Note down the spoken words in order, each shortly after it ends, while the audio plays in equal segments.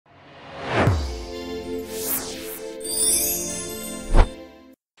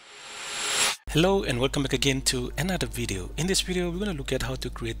Hello and welcome back again to another video. In this video we're going to look at how to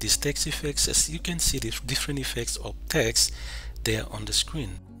create these text effects. As you can see, the different effects of text there on the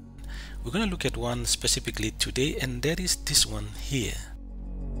screen. We're going to look at one specifically today, and that is this one here.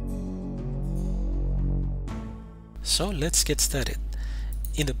 So let's get started.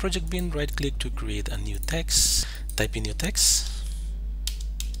 In the project bin, right click to create a new text. Type in your text.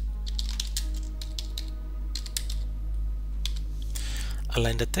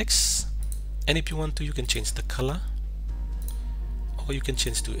 Align the text. And if you want to, you can change the color, or you can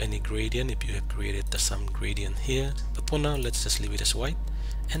change to any gradient if you have created some gradient here. But for now, let's just leave it as white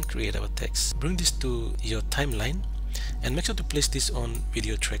and create our text. Bring this to your timeline and make sure to place this on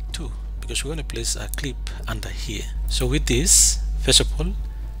video track 2, because we're going to place a clip under here. So with this, first of all,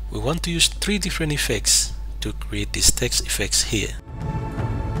 we want to use 3 different effects to create these text effects here.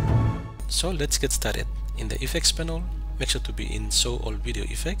 So let's get started. In the effects panel, make sure to be in show all video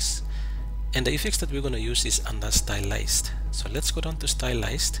effects. And the effects that we're going to use is under Stylized. So let's go down to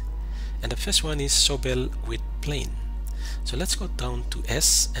Stylized, and the first one is Sobel with plane. So let's go down to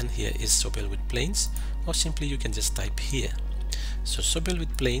S, and here is Sobel with planes, or simply you can just type here. So Sobel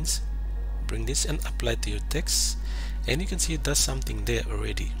with planes, bring this and apply to your text, and you can see it does something there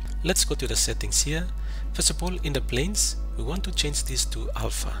already. Let's go to the settings here. First of all, in the planes, we want to change this to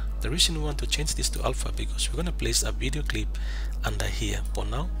alpha. The reason we want to change this to alpha because we're going to place a video clip under here. For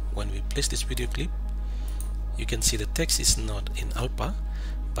now, when we place this video clip, you can see the text is not in alpha,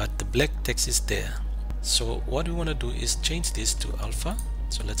 but the black text is there. So what we want to do is change this to alpha.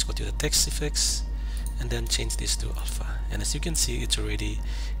 So let's go to the text effects and then change this to alpha. And as you can see, it's already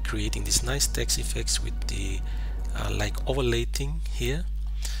creating this nice text effects with the like overlay thing here.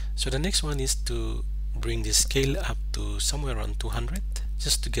 So the next one is to bring the scale up to somewhere around 200,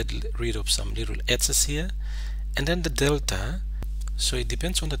 just to get rid of some little edges here. And then the delta, so it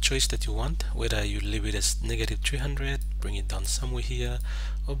depends on the choice that you want, whether you leave it as -300, bring it down somewhere here,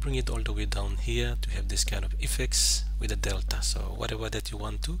 or bring it all the way down here to have this kind of effects with a delta. So whatever that you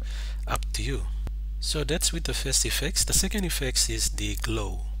want to, up to you. So that's with the first effects. The second effects is the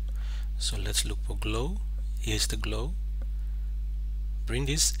glow. So let's look for glow. Here's the glow. Bring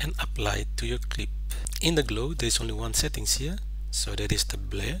this and apply it to your clip. In the glow, there is only one settings here, so that is the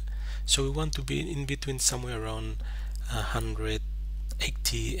blur. So we want to be in between somewhere around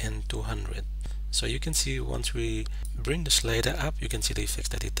 180 and 200. So you can see once we bring the slider up, you can see the effects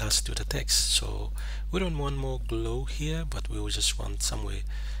that it does to the text. So we don't want more glow here, but we will just want somewhere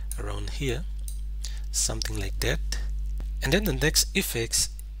around here, something like that. And then the next effects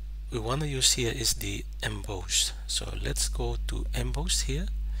we want to use here is the embossed. So let's go to embossed here,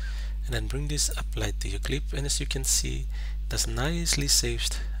 and then bring this applied to your clip, and as you can see, that's nicely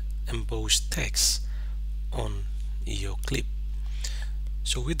saved embossed text on your clip.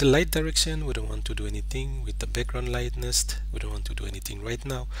 So with the light direction, we don't want to do anything. With the background lightness, we don't want to do anything right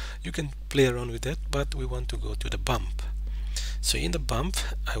now. You can play around with that, but we want to go to the bump. So in the bump,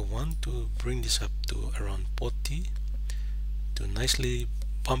 I want to bring this up to around 40 to nicely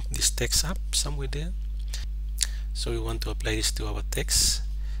bump this text up somewhere there. So we want to apply this to our text.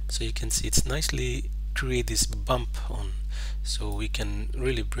 So you can see it's nicely create this bump on. So we can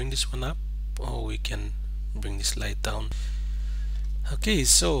really bring this one up, or we can bring this light down. Okay,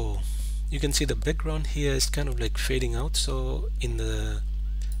 so you can see the background here is kind of like fading out. So in the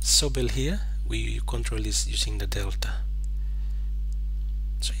Sobel here, we control this using the delta.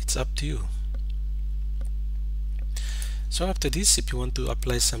 So it's up to you. So after this, if you want to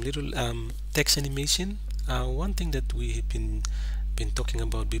apply some little text animation, one thing that we have been talking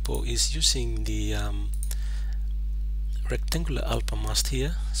about before is using the rectangular alpha mask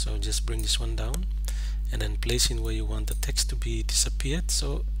here. So just bring this one down and then place in where you want the text to be disappeared.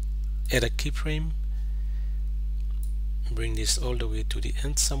 So add a keyframe, bring this all the way to the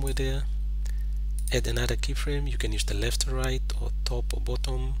end somewhere there, add another keyframe. You can use the left or right or top or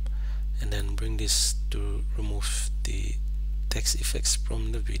bottom, and then bring this to remove the text effects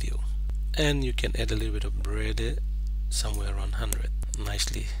from the video. And you can add a little bit of blur there, somewhere around 100,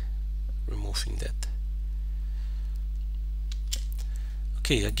 nicely removing that.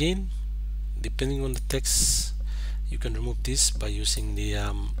 Okay, again, depending on the text, you can remove this by using the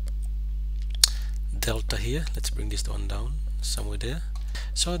delta here. Let's bring this one down somewhere there.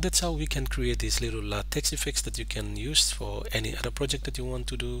 So that's how we can create these little text effects that you can use for any other project that you want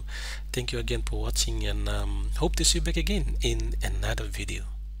to do. Thank you again for watching, and hope to see you back again in another video.